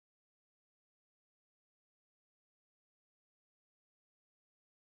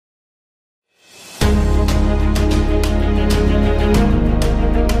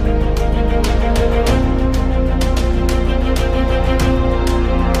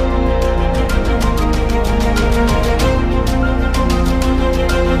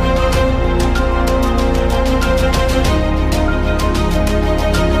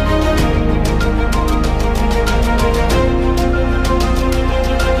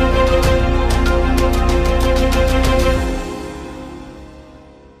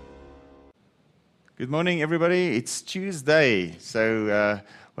Good morning, everybody. It's Tuesday, so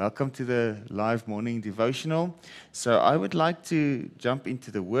welcome to the live morning devotional. So I would like to jump into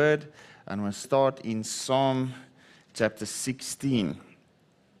the Word, and I'm going to start in Psalm chapter 16.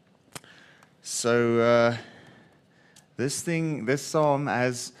 So this psalm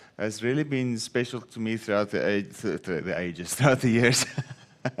has really been special to me throughout throughout the years.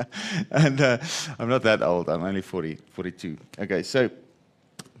 And I'm not that old. I'm only 42. Okay, so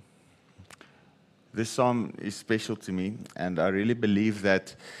this psalm is special to me, and I really believe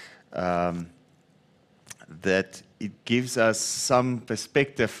that that it gives us some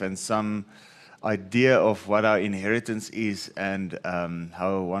perspective and some idea of what our inheritance is and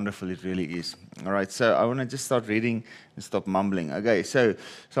how wonderful it really is. All right, so I want to just start reading and stop mumbling. Okay, so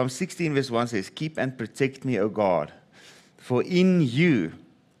Psalm 16 verse 1 says, "Keep and protect me, O God, for in you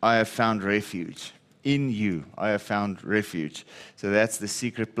I have found refuge." In you, I have found refuge. So that's the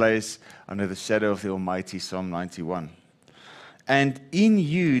secret place under the shadow of the Almighty, Psalm 91. "And in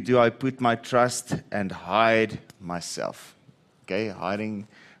you do I put my trust and hide myself." Okay, hiding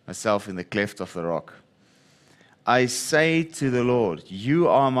myself in the cleft of the rock. "I say to the Lord, you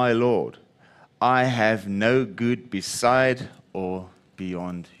are my Lord. I have no good beside or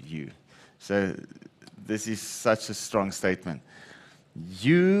beyond you." So this is such a strong statement.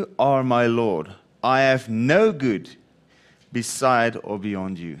 You are my Lord. I have no good beside or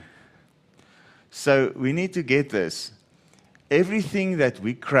beyond you. So we need to get this. Everything that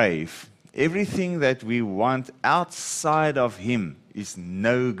we crave, everything that we want outside of Him is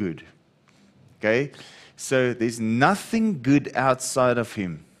no good. Okay? So there's nothing good outside of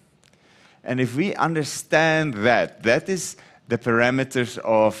Him. And if we understand that, that is the parameters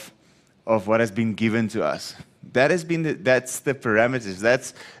of what has been given to us. That's the parameters.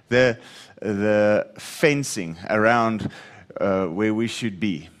 That's the fencing around where we should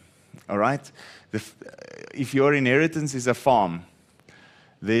be. All right? If your inheritance is a farm,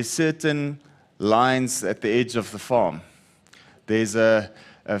 there's certain lines at the edge of the farm. There's a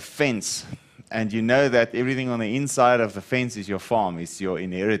fence, and you know that everything on the inside of the fence is your farm, it's your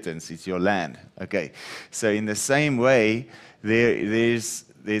inheritance, it's your land. Okay, so in the same way, there's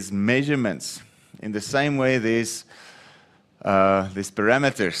measurements. In the same way, there's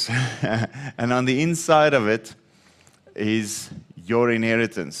parameters, and on the inside of it is your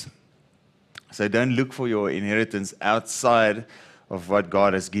inheritance. So don't look for your inheritance outside of what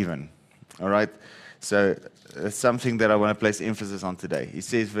God has given. All right? So that's something that I want to place emphasis on today. He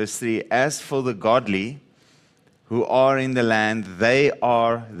says, verse 3, "As for the godly who are in the land, they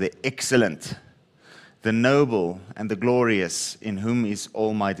are the excellent, the noble, and the glorious, in whom is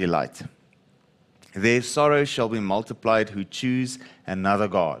all my delight. Their sorrow shall be multiplied who choose another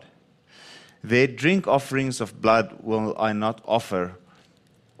God. Their drink offerings of blood will I not offer,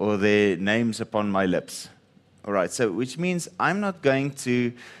 or their names upon my lips." All right, so which means I'm not going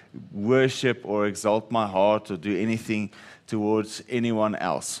to worship or exalt my heart or do anything towards anyone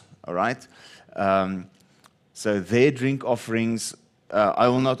else. All right? So their drink offerings, I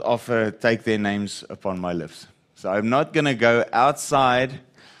will not offer, take their names upon my lips. So I'm not going to go outside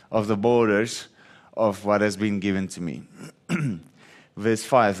of the borders of what has been given to me. Verse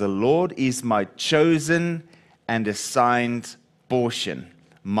 5, "The Lord is my chosen and assigned portion,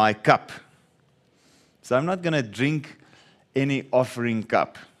 my cup." So I'm not going to drink any offering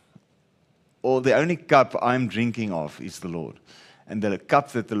cup. Or the only cup I'm drinking of is the Lord. And the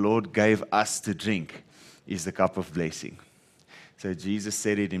cup that the Lord gave us to drink is the cup of blessing. So Jesus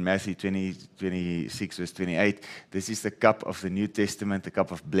said it in Matthew 26, verse 28. This is the cup of the New Testament, the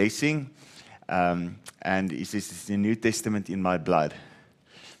cup of blessing. And he says, "It's the New Testament in my blood."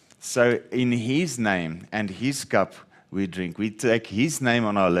 So in His name and His cup we drink. We take His name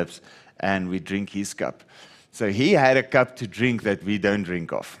on our lips and we drink His cup. So He had a cup to drink that we don't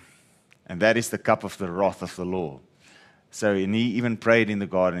drink of. And that is the cup of the wrath of the Lord. So and He even prayed in the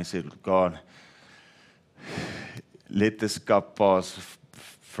garden. He said, "God, let this cup pass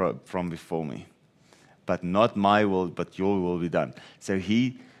from before me. But not my will, but your will be done." So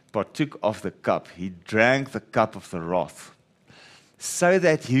He partook of the cup. He drank the cup of the wrath so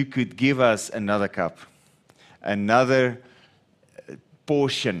that He could give us another cup, another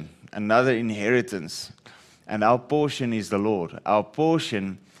portion, another inheritance. And our portion is the Lord. Our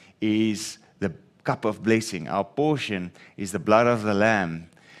portion is the cup of blessing. Our portion is the blood of the Lamb.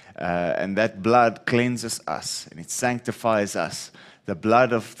 And that blood cleanses us and it sanctifies us. The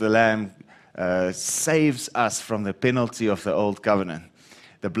blood of the Lamb saves us from the penalty of the old covenant.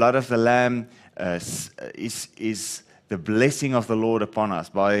 The blood of the Lamb is the blessing of the Lord upon us.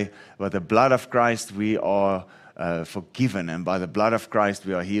 By the blood of Christ we are forgiven, and by the blood of Christ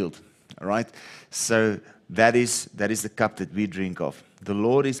we are healed. All right? So that is the cup that we drink of. The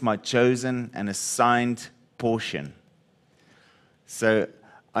Lord is my chosen and assigned portion. So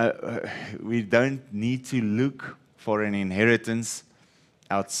we don't need to look for an inheritance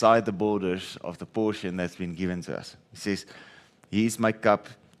outside the borders of the portion that's been given to us. He says, here's my cup.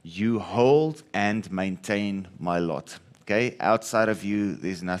 You hold and maintain my lot. Okay? Outside of you,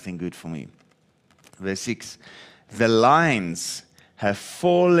 there's nothing good for me. Verse 6. The lines have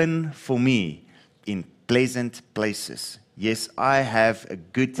fallen for me in pleasant places. Yes, I have a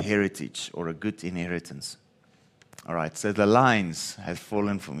good heritage or a good inheritance. All right, so the lines have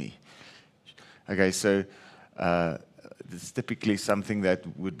fallen for me. Okay, so this is typically something that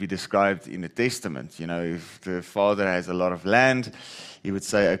would be described in the Testament. You know, if the father has a lot of land, he would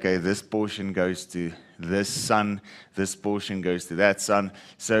say, okay, this portion goes to this son, this portion goes to that son.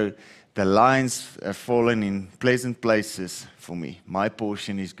 So the lines have fallen in pleasant places for me. My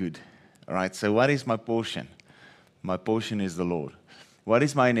portion is good. All right, so what is my portion? My portion is the Lord. What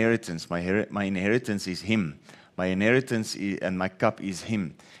is my inheritance? My inheritance is Him. My inheritance and my cup is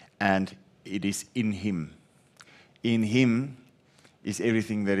Him. And it is in Him. In Him is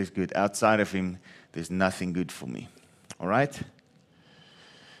everything that is good. Outside of Him, there's nothing good for me. All right?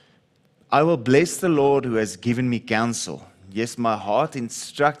 I will bless the Lord who has given me counsel. Yes, my heart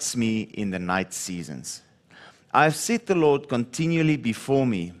instructs me in the night seasons. I have set the Lord continually before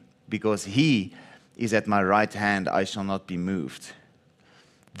me, because He is at my right hand, I shall not be moved.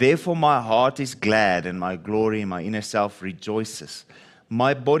 Therefore my heart is glad, and my glory in my inner self rejoices.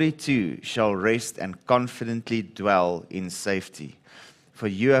 My body too shall rest and confidently dwell in safety. For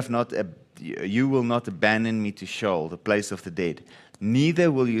you will not abandon me to Sheol, the place of the dead. Neither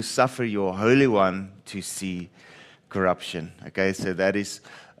will you suffer your Holy One to see corruption. Okay, so that is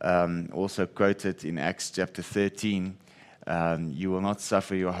also quoted in Acts chapter 13. You will not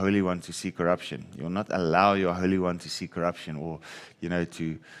suffer your Holy One to see corruption. You will not allow your Holy One to see corruption, or, you know,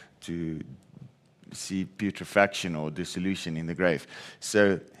 to see putrefaction or dissolution in the grave.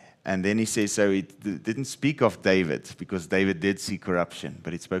 So, and then he says, so it didn't speak of David, because David did see corruption,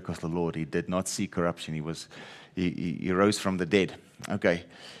 but it spoke of the Lord. He did not see corruption. He rose from the dead. Okay.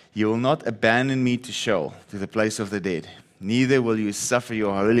 You will not abandon me to Sheol, to the place of the dead. Neither will you suffer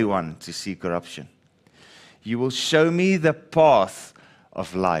your Holy One to see corruption. You will show me the path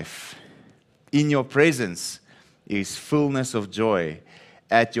of life. In your presence is fullness of joy.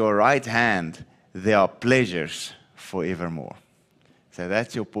 At your right hand there are pleasures forevermore. So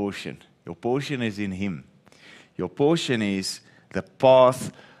that's your portion. Your portion is in Him. Your portion is the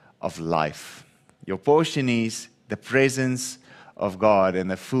path of life. Your portion is the presence of God and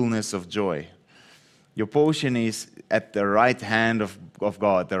the fullness of joy. Your portion is at the right hand of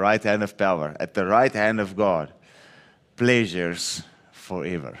God, the right hand of power, at the right hand of God, pleasures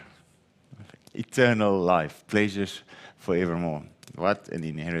forever. Eternal life, pleasures forevermore. What an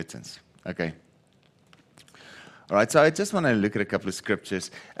inheritance. Okay. All right, so I just want to look at a couple of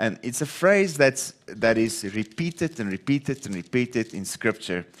scriptures, and it's a phrase that is repeated and repeated and repeated in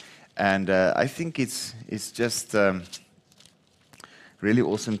Scripture, and I think it's just really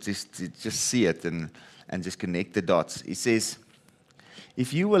awesome to just see it and just connect the dots. It says,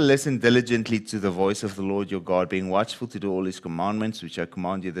 if you will listen diligently to the voice of the Lord your God, being watchful to do all His commandments, which I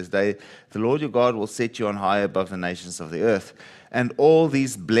command you this day, the Lord your God will set you on high above the nations of the earth, and all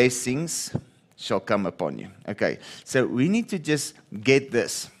these blessings shall come upon you. Okay, so we need to just get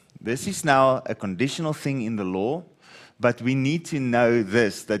this. This is now a conditional thing in the law, but we need to know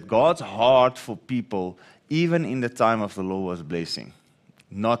this, that God's heart for people, even in the time of the law, was blessing,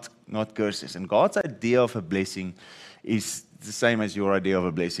 not curses. And God's idea of a blessing is the same as your idea of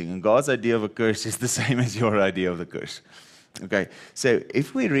a blessing. And God's idea of a curse is the same as your idea of the curse. Okay, so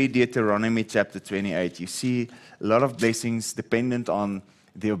if we read Deuteronomy chapter 28, you see a lot of blessings dependent on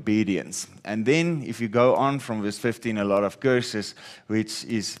the obedience. And then if you go on from verse 15, a lot of curses, which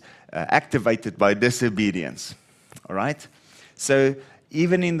is activated by disobedience. All right? So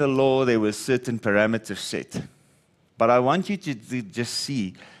even in the law, there were certain parameters set. But I want you to just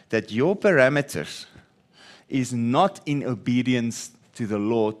see that your parameters is not in obedience to the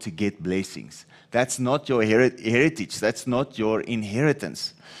law to get blessings. That's not your heritage. That's not your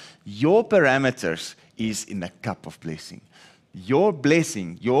inheritance. Your parameters is in the cup of blessing. Your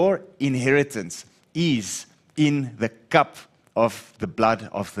blessing, your inheritance is in the cup of the blood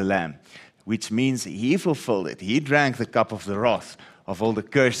of the Lamb, which means He fulfilled it. He drank the cup of the wrath of all the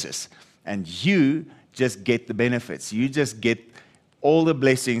curses, and you just get the benefits. You just get all the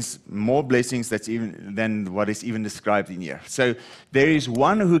blessings, more blessings than what is even described in here. So there is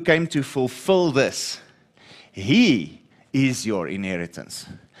one who came to fulfill this. He is your inheritance.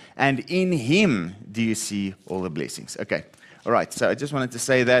 and in him do you see all the blessings. Okay, all right, so I just wanted to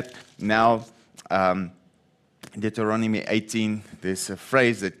say that. Now, Deuteronomy 18, there's a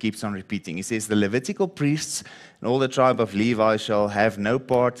phrase that keeps on repeating. It says, the Levitical priests and all the tribe of Levi shall have no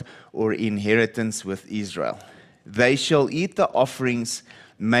part or inheritance with Israel. They shall eat the offerings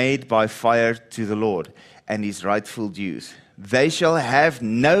made by fire to the Lord and his rightful dues. They shall have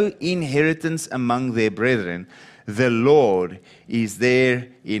no inheritance among their brethren. The Lord is their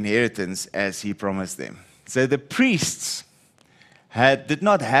inheritance as he promised them. So the priests did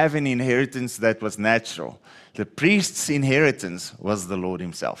not have an inheritance that was natural. The priest's inheritance was the Lord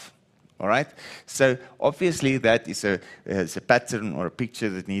himself. All right? So obviously that is a pattern or a picture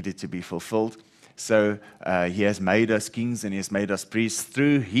that needed to be fulfilled. So he has made us kings and he has made us priests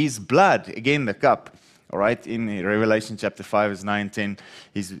through his blood. Again, the cup. All right? In Revelation chapter 5, verse 9 and 10,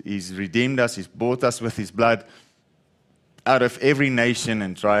 he's redeemed us. He's bought us with his blood out of every nation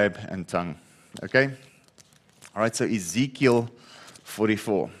and tribe and tongue. Okay? All right, so Ezekiel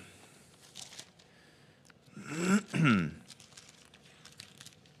 44.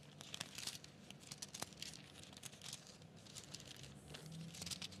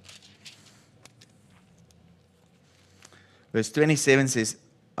 Verse 27 says,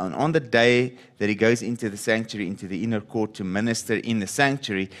 on the day that he goes into the sanctuary, into the inner court to minister in the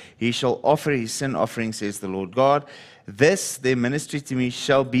sanctuary, he shall offer his sin offering, says the Lord God. This, their ministry to me,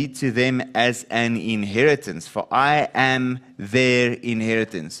 shall be to them as an inheritance, for I am their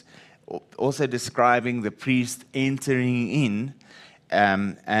inheritance. Also describing the priest entering in,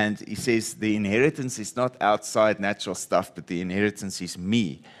 and he says the inheritance is not outside natural stuff, but the inheritance is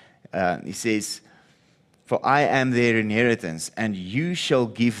me. He says, for I am their inheritance, and you shall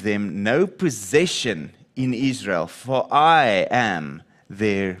give them no possession in Israel, for I am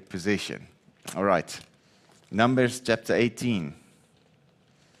their possession. All right. Numbers chapter 18.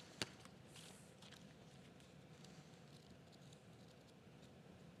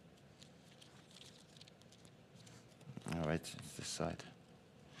 All right, it's this side.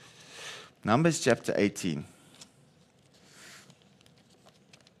 Numbers chapter 18.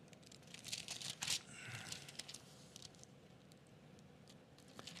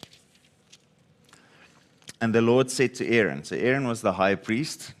 And the Lord said to Aaron, so Aaron was the high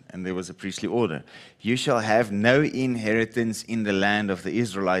priest, and there was a priestly order. You shall have no inheritance in the land of the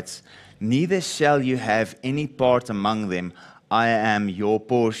Israelites, neither shall you have any part among them. I am your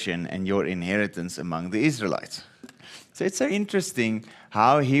portion and your inheritance among the Israelites. So it's so interesting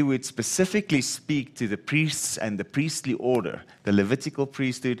how he would specifically speak to the priests and the priestly order, the Levitical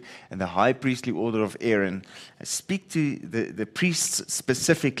priesthood and the high priestly order of Aaron. Speak to the priests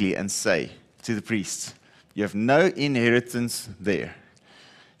specifically and say to the priests, you have no inheritance there.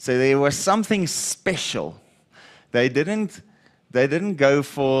 So there was something special. They didn't go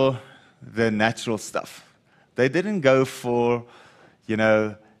for the natural stuff. They didn't go for,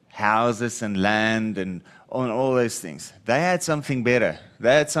 houses and land and on all those things. They had something better.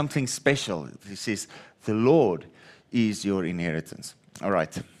 They had something special. He says, the Lord is your inheritance. All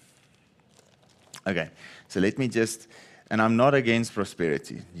right. Okay. So let me and I'm not against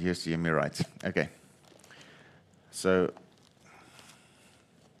prosperity. Yes, you hear me right. Okay. So,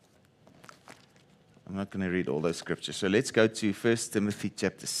 I'm not going to read all those scriptures. So let's go to 1 Timothy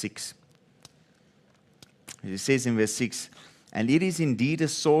chapter 6. It says in verse 6, and it is indeed a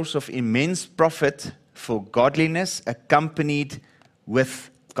source of immense profit for godliness accompanied with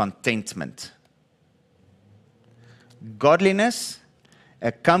contentment. Godliness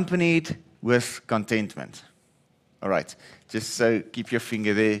accompanied with contentment. All right, just so keep your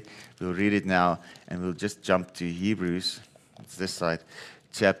finger there. We'll read it now, and we'll just jump to Hebrews, it's this side,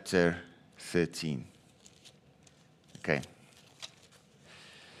 chapter 13. Okay.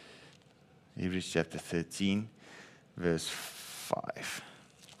 Hebrews chapter 13, verse 5.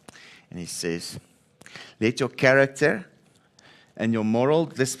 And he says, let your character and your moral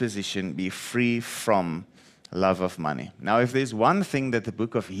disposition be free from love of money. Now, if there's one thing that the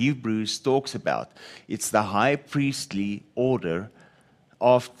book of Hebrews talks about, it's the high priestly order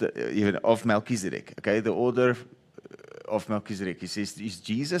of Melchizedek. Okay, the order of Melchizedek. He says, it's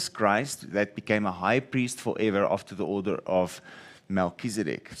Jesus Christ that became a high priest forever after the order of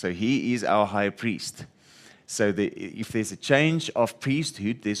Melchizedek. So he is our high priest. So if there's a change of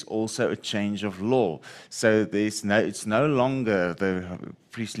priesthood, there's also a change of law. So it's no longer the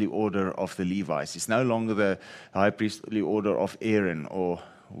priestly order of the Levites. It's no longer the high priestly order of Aaron or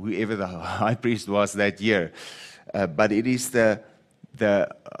whoever the high priest was that year. But it is the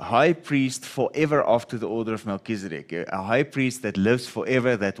high priest forever after the order of Melchizedek. A high priest that lives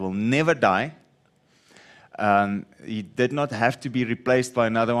forever, that will never die. He did not have to be replaced by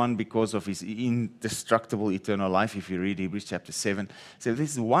another one because of his indestructible eternal life, if you read Hebrews chapter 7. So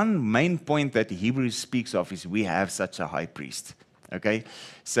this is one main point that Hebrews speaks of, is we have such a high priest. Okay?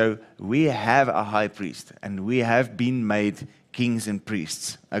 So we have a high priest, and we have been made kings and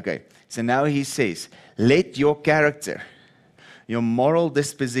priests. Okay, so now he says, let your character, your moral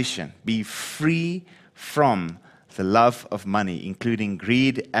disposition be free from the love of money, including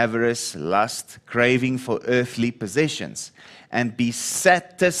greed, avarice, lust, craving for earthly possessions, and be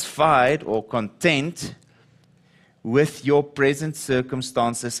satisfied or content with your present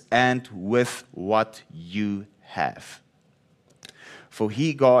circumstances and with what you have. For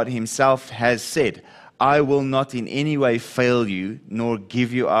he, God himself, has said, I will not in any way fail you, nor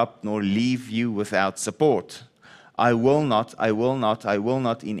give you up, nor leave you without support. I will not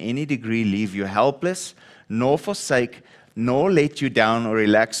in any degree leave you helpless, nor forsake, nor let you down or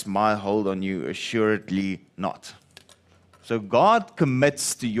relax my hold on you, assuredly not. So God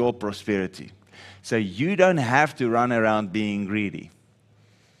commits to your prosperity. So you don't have to run around being greedy.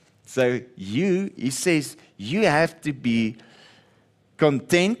 So he says, you have to be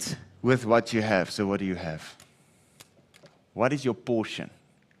content with what you have. So what do you have? What is your portion?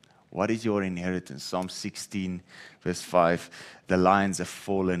 What is your inheritance? Psalm 16, verse 5. The lions have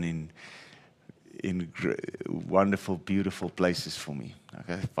fallen in wonderful, beautiful places for me.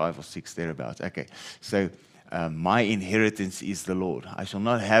 Okay, 5 or 6 thereabouts. Okay, so my inheritance is the Lord. I shall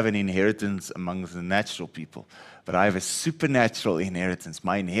not have an inheritance among the natural people, but I have a supernatural inheritance.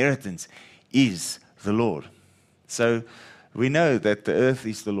 My inheritance is the Lord. So we know that the earth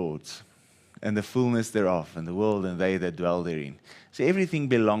is the Lord's, and the fullness thereof, and the world and they that dwell therein. So everything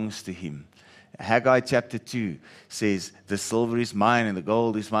belongs to him. Haggai chapter 2 says, the silver is mine and the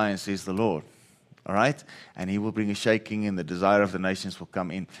gold is mine, says the Lord. All right? And he will bring a shaking, and the desire of the nations will come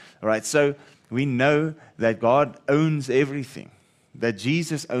in. All right? So we know that God owns everything, that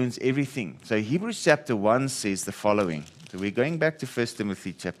Jesus owns everything. So Hebrews chapter 1 says the following. So we're going back to 1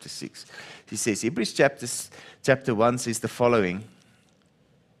 Timothy chapter 6. He says, Hebrews chapter 1 says the following.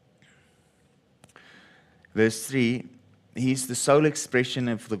 Verse 3, he is the sole expression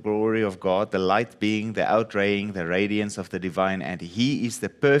of the glory of God, the light being, the outraying, the radiance of the divine, and he is the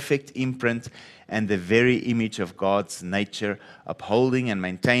perfect imprint and the very image of God's nature, upholding and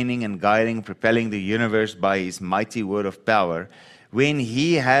maintaining and guiding, propelling the universe by his mighty word of power. When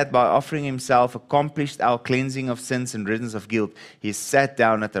he had, by offering himself, accomplished our cleansing of sins and riddance of guilt, he sat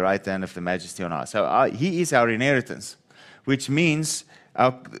down at the right hand of the Majesty on high. So he is our inheritance, which means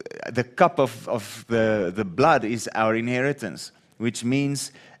the cup of the blood is our inheritance, which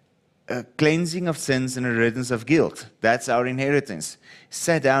means a cleansing of sins and a riddance of guilt. That's our inheritance.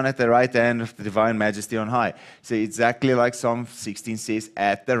 Sat down at the right hand of the divine Majesty on high. So exactly like Psalm 16 says,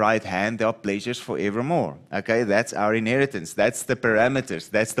 at the right hand there are pleasures forevermore. Okay, that's our inheritance. That's the parameters.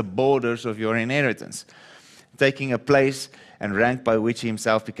 That's the borders of your inheritance. Taking a place and rank by which he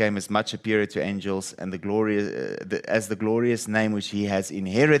himself became as much superior to angels, and as the glorious name which he has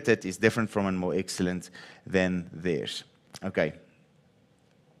inherited is different from and more excellent than theirs. Okay.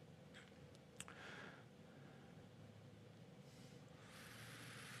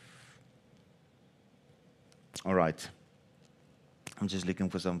 All right. I'm just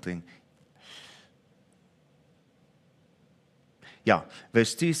looking for something. Yeah,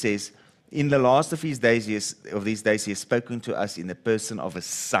 verse 2 says, in the last of these days he has spoken to us in the person of a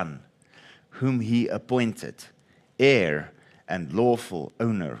son, whom he appointed, heir and lawful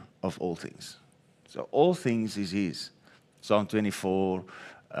owner of all things. So all things is his. Psalm 24,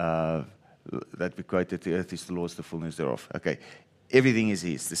 that we quoted, the earth is the Lord's, the fullness thereof. Okay, everything is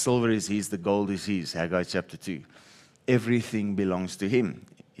his. The silver is his, the gold is his. Haggai chapter 2. Everything belongs to him.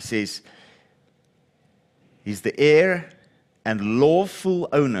 He says, he's the heir and lawful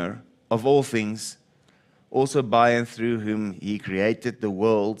owner of all things, also by and through whom he created the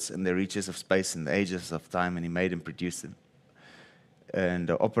worlds and the reaches of space and the ages of time, and he made and produced them,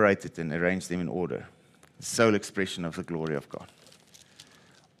 and operated and arranged them in order. The sole expression of the glory of God.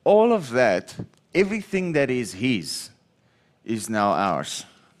 All of that, everything that is his, is now ours.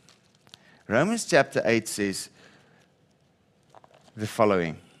 Romans chapter 8 says the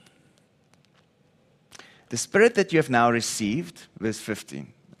following. The Spirit that you have now received, verse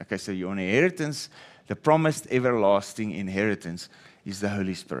 15. Okay, so your inheritance, the promised everlasting inheritance, is the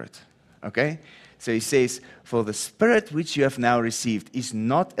Holy Spirit. Okay? So he says, for the Spirit which you have now received is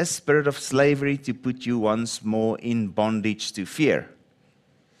not a spirit of slavery to put you once more in bondage to fear.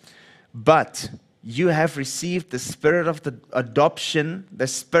 But you have received the Spirit of the adoption, the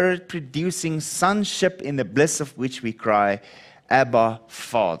Spirit producing sonship, in the bliss of which we cry, Abba,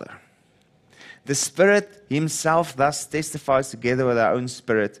 Father. The Spirit himself thus testifies together with our own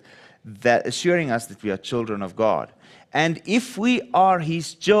spirit, that assuring us that we are children of God. And if we are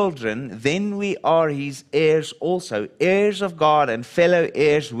his children, then we are his heirs also, heirs of God and fellow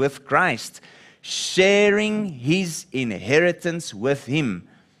heirs with Christ, sharing his inheritance with him.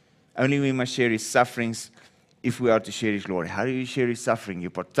 Only we must share his sufferings if we are to share his glory. How do you share his suffering? You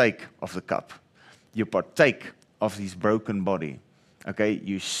partake of the cup. You partake of his broken body. Okay,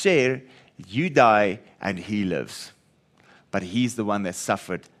 you share, you die, and he lives. But he's the one that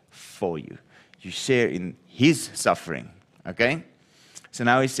suffered for you. You share in his suffering. Okay? So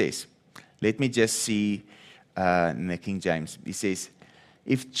now he says, let me just see in the King James. He says,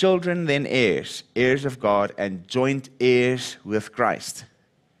 if children, then heirs, heirs of God, and joint heirs with Christ.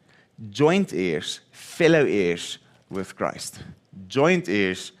 Joint heirs, fellow heirs with Christ. Joint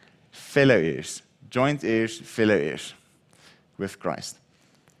heirs, fellow heirs. Joint heirs, fellow heirs with Christ.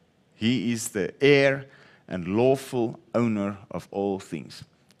 He is the heir and lawful owner of all things.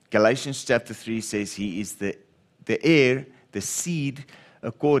 Galatians chapter 3 says he is the heir, the seed,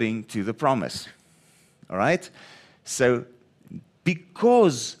 according to the promise. All right? So,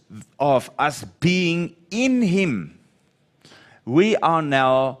 because of us being in him, we are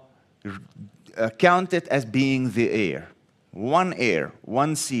now counted as being the heir,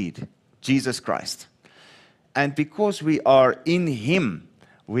 one seed, Jesus Christ. And because we are in him,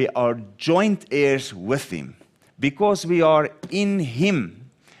 we are joint heirs with him. Because we are in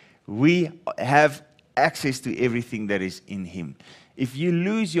him, we have access to everything that is in him. If you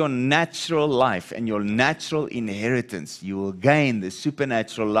lose your natural life and your natural inheritance, you will gain the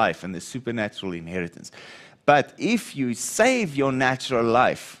supernatural life and the supernatural inheritance. But if you save your natural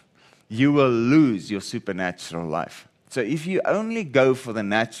life, you will lose your supernatural life. So if you only go for the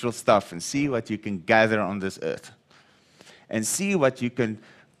natural stuff and see what you can gather on this earth, and see what you can,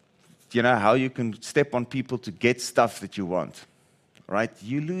 how you can step on people to get stuff that you want, right?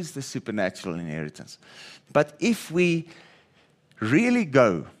 You lose the supernatural inheritance. But if we really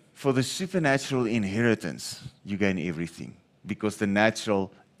go for the supernatural inheritance, you gain everything, because the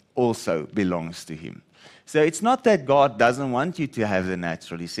natural also belongs to him. So it's not that God doesn't want you to have the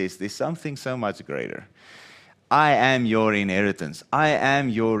natural. He says there's something so much greater. I am your inheritance. I am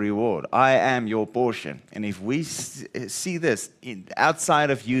your reward. I am your portion. And if we see this,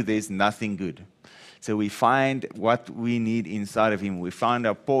 outside of you, there's nothing good. So we find what we need inside of him. We find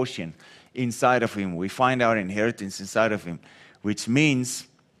our portion inside of him. We find our inheritance inside of him, which means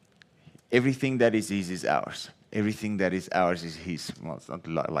everything that is his is ours. Everything that is ours is his. Well, it's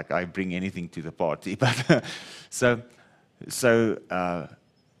not like I bring anything to the party, but so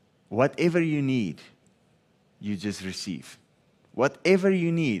whatever you need, you just receive. Whatever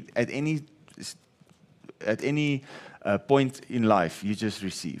you need at any point in life, you just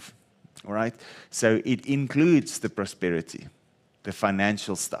receive. All right? So it includes the prosperity, the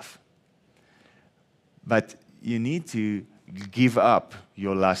financial stuff. But you need to give up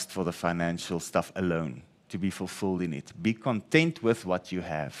your lust for the financial stuff alone to be fulfilled in it. Be content with what you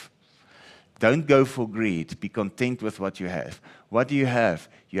have. Don't go for greed. Be content with what you have. What do you have?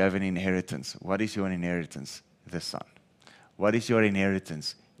 You have an inheritance. What is your inheritance? The Son. What is your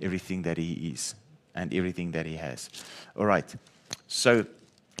inheritance? Everything that he is and everything that he has. All right. So,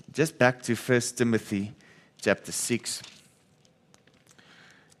 just back to 1 Timothy chapter 6.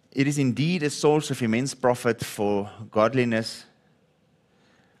 It is indeed a source of immense profit for godliness,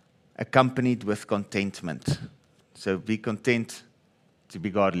 accompanied with contentment. So be content to be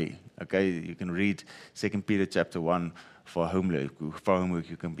godly. Okay, you can read 2 Peter chapter 1 for homework.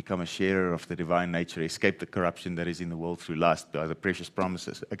 You can become a sharer of the divine nature, escape the corruption that is in the world through lust by the precious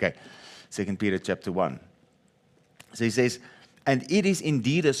promises. Okay, 2 Peter chapter 1. So he says, and it is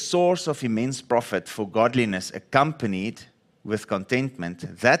indeed a source of immense profit for godliness, accompanied with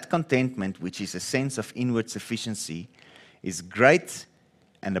contentment. That contentment, which is a sense of inward sufficiency, is great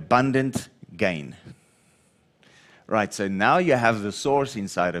and abundant gain. Right, so now you have the source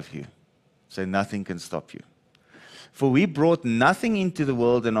inside of you, so nothing can stop you. For we brought nothing into the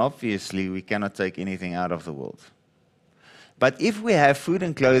world, and obviously we cannot take anything out of the world. But if we have food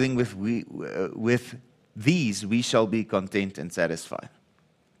and clothing with these, we shall be content and satisfied.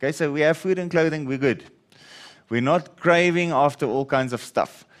 Okay, so we have food and clothing, we're good. We're not craving after all kinds of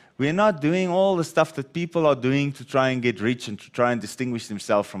stuff. We're not doing all the stuff that people are doing to try and get rich and to try and distinguish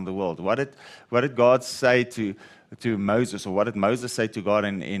themselves from the world. What did God say to Moses, or what did Moses say to God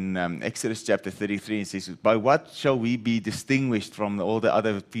in Exodus chapter 33? He says, by what shall we be distinguished from all the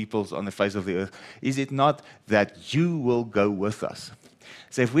other peoples on the face of the earth? Is it not that you will go with us?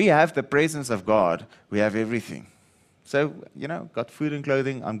 So if we have the presence of God, we have everything. So, got food and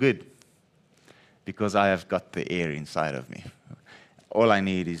clothing, I'm good. because I have got the air inside of me. All I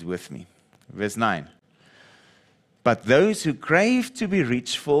need is with me. Verse 9. But those who crave to be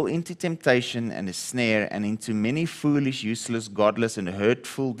rich fall into temptation and a snare, and into many foolish, useless, godless, and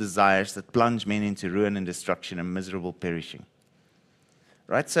hurtful desires that plunge men into ruin and destruction and miserable perishing.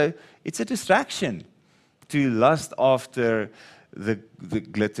 Right? So it's a distraction to lust after the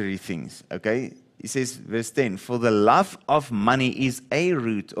glittery things. Okay? He says, verse 10, for the love of money is a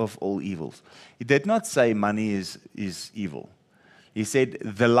root of all evils. He did not say money is evil. He said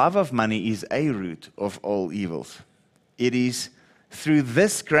the love of money is a root of all evils. It is through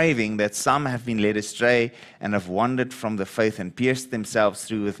this craving that some have been led astray and have wandered from the faith and pierced themselves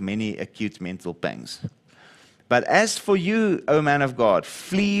through with many acute mental pangs. But as for you, O man of God,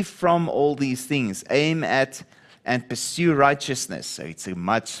 flee from all these things, aim at and pursue righteousness. So it's a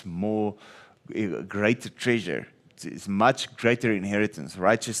much more greater treasure. It's much greater inheritance,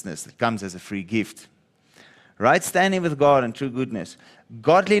 righteousness that comes as a free gift. Right standing with God and true goodness.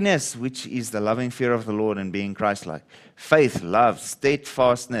 Godliness, which is the loving fear of the Lord and being Christ-like. Faith, love,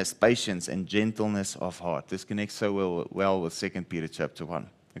 steadfastness, patience, and gentleness of heart. This connects so well with 2 Peter chapter 1.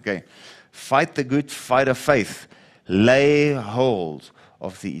 Okay. Fight the good fight of faith. Lay hold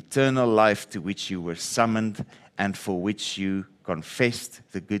of the eternal life to which you were summoned and for which you confessed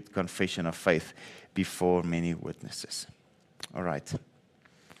the good confession of faith before many witnesses. All right.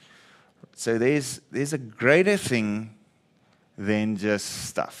 So there's a greater thing than just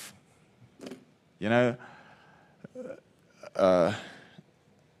stuff. You know,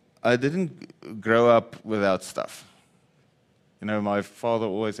 I didn't grow up without stuff. You know, my father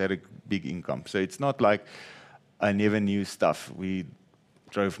always had a big income. So it's not like I never knew stuff. We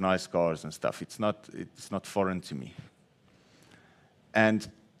drove nice cars and stuff. It's not foreign to me. And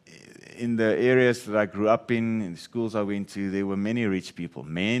in the areas that I grew up in the schools I went to, there were many rich people,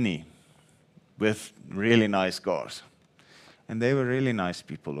 many, with really nice cars. And they were really nice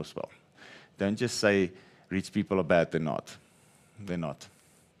people as well. Don't just say rich people are bad. They're not. They're not.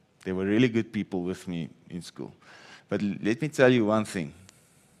 They were really good people with me in school. But let me tell you one thing.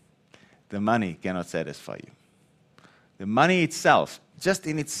 The money cannot satisfy you. The money itself, just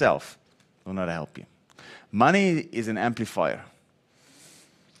in itself, will not help you. Money is an amplifier.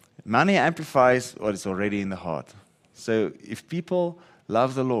 Money amplifies what is already in the heart. So if people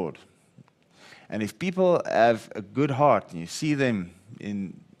love the Lord, and if people have a good heart, and you see them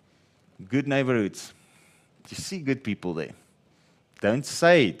in good neighborhoods, you see good people there. Don't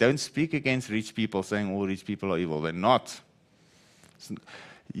speak against rich people saying all rich people are evil. They're not.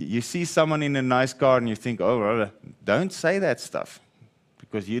 You see someone in a nice car and you think, oh, brother, don't say that stuff.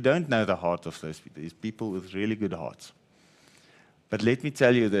 Because you don't know the heart of those people. These people with really good hearts. But let me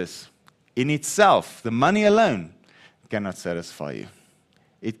tell you this. In itself, the money alone cannot satisfy you.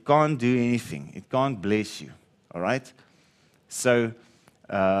 It can't do anything. It can't bless you. All right? So,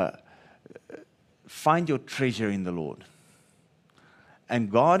 find your treasure in the Lord.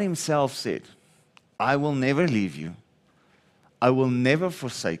 And God himself said, I will never leave you. I will never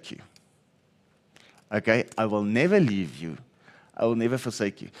forsake you. Okay? I will never leave you. I will never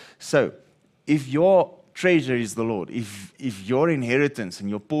forsake you. So, if your treasure is the Lord, if your inheritance and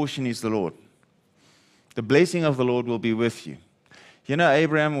your portion is the Lord, the blessing of the Lord will be with you. You know,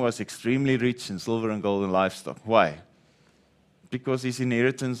 Abraham was extremely rich in silver and gold and livestock. Why? Because his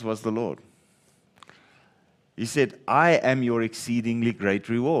inheritance was the Lord. He said, I am your exceedingly great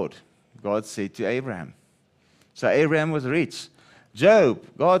reward, God said to Abraham. So Abraham was rich. Job,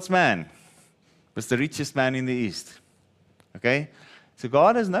 God's man, was the richest man in the East. Okay? So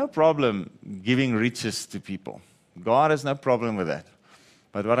God has no problem giving riches to people. God has no problem with that.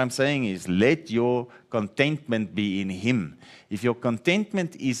 But what I'm saying is, let your contentment be in Him. If your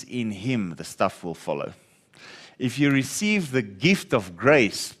contentment is in Him, the stuff will follow. If you receive the gift of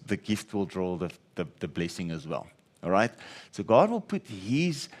grace, the gift will draw the blessing as well. All right? So God will put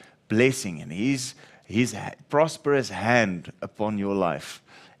His blessing and His prosperous hand upon your life.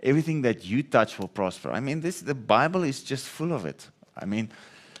 Everything that you touch will prosper. I mean, the Bible is just full of it. I mean,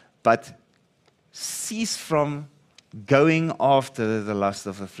 but cease from going after the lust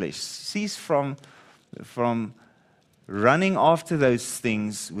of the flesh. Cease from running after those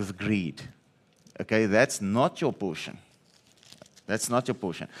things with greed. Okay, that's not your portion. That's not your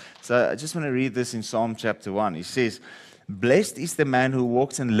portion. So I just want to read this in Psalm chapter 1. He says, blessed is the man who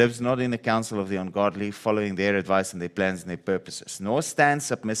walks and lives not in the counsel of the ungodly, following their advice and their plans and their purposes, nor stands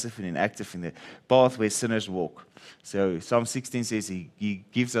submissive and inactive in the path where sinners walk. So Psalm 16 says he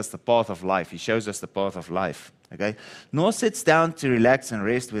gives us the path of life. He shows us the path of life. Okay? Nor sits down to relax and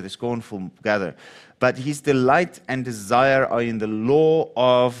rest where the scornful gather. But his delight and desire are in the law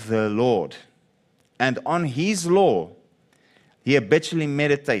of the Lord. and on his law he habitually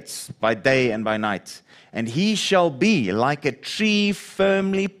meditates by day and by night. And he shall be like a tree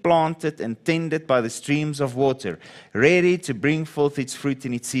firmly planted and tended by the streams of water, ready to bring forth its fruit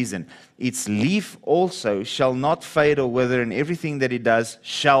in its season. Its leaf also shall not fade or wither, and everything that he does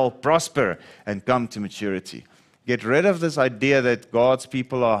shall prosper and come to maturity. Get rid of this idea that God's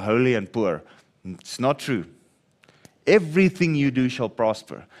people are holy and poor. It's not true. Everything you do shall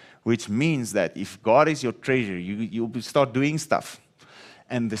prosper, which means that if God is your treasure, you'll start doing stuff.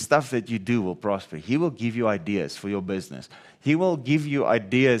 And the stuff that you do will prosper. He will give you ideas for your business. He will give you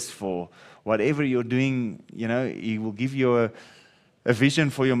ideas for whatever you're doing. He will give you a vision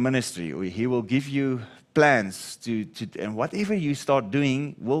for your ministry. He will give you plans and whatever you start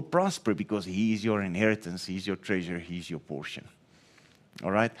doing will prosper because He is your inheritance. He's your treasure. He's your portion.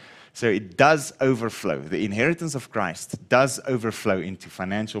 All right? So it does overflow. The inheritance of Christ does overflow into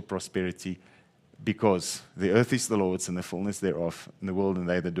financial prosperity, because the earth is the Lord's and the fullness thereof, and the world and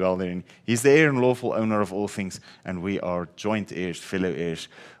they that dwell therein. He's the heir and lawful owner of all things, and we are joint heirs, fellow heirs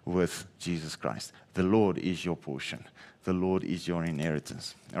with Jesus Christ. The Lord is your portion. The Lord is your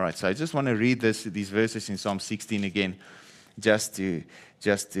inheritance. All right, so I just want to read these verses in Psalm 16 again, just to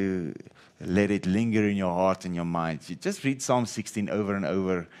let it linger in your heart and your mind. You just read Psalm 16 over and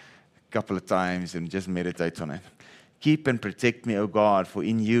over a couple of times and just meditate on it. Keep and protect me, O God, for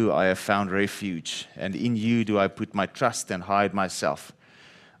in you I have found refuge, and in you do I put my trust and hide myself.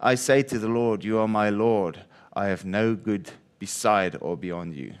 I say to the Lord, you are my Lord. I have no good beside or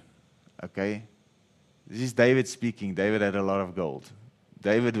beyond you. Okay? This is David speaking. David had a lot of gold.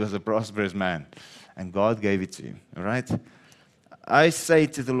 David was a prosperous man, and God gave it to him. All right? I say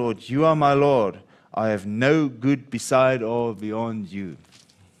to the Lord, you are my Lord. I have no good beside or beyond you.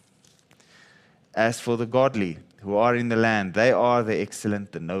 As for the godly who are in the land, they are the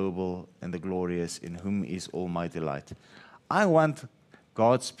excellent, the noble, and the glorious, in whom is all my delight. I want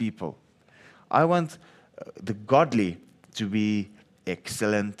God's people. I want the godly to be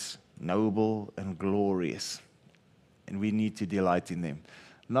excellent, noble, and glorious. And we need to delight in them.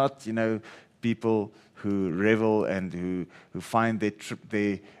 Not, people who revel and who find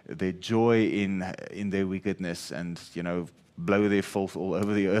their joy in their wickedness and, blow their filth all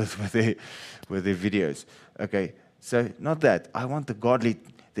over the earth with their videos. Okay, so not that. I want the godly,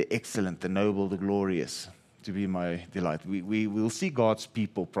 the excellent, the noble, the glorious to be my delight. We will see God's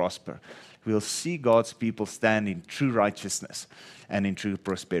people prosper. We'll see God's people stand in true righteousness and in true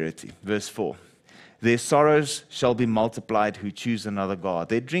prosperity. Verse 4. Their sorrows shall be multiplied who choose another God.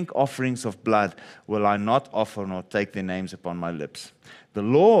 They drink offerings of blood. Will I not offer nor take their names upon my lips? The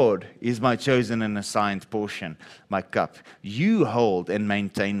Lord is my chosen and assigned portion, my cup. You hold and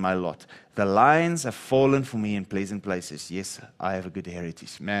maintain my lot. The lions have fallen for me in pleasant places. Yes, I have a good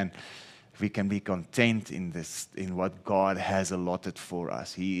heritage. Man, we can be content in what God has allotted for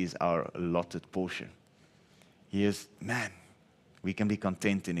us. He is our allotted portion. We can be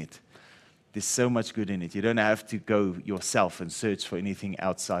content in it. There's so much good in it. You don't have to go yourself and search for anything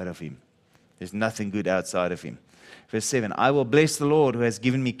outside of Him. There's nothing good outside of Him. Verse 7, I will bless the Lord who has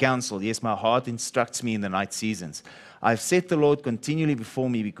given me counsel. Yes, my heart instructs me in the night seasons. I have set the Lord continually before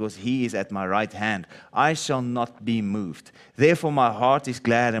me because He is at my right hand. I shall not be moved. Therefore my heart is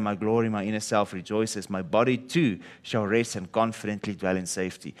glad and my glory, my inner self rejoices. My body too shall rest and confidently dwell in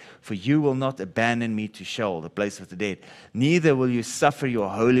safety. For you will not abandon me to Sheol, the place of the dead. Neither will you suffer your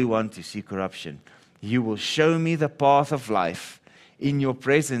Holy One to see corruption. You will show me the path of life. In your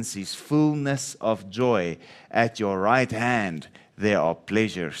presence is fullness of joy. At your right hand there are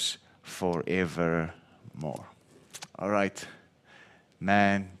pleasures forevermore. All right.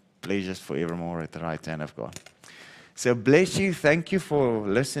 Man, pleasures forevermore at the right hand of God. So bless you. Thank you for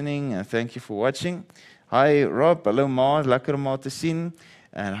listening and thank you for watching. Hi Rob, hallo Ma, lekker om te sien.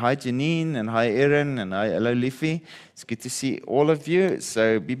 And hi Janine, and hi Erin, and hi hello Liffy. It's good to see all of you.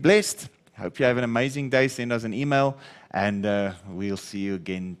 So be blessed. Hope you have an amazing day. Send us an email. And we'll see you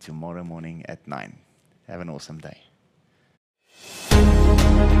again tomorrow morning at 9. Have an awesome day.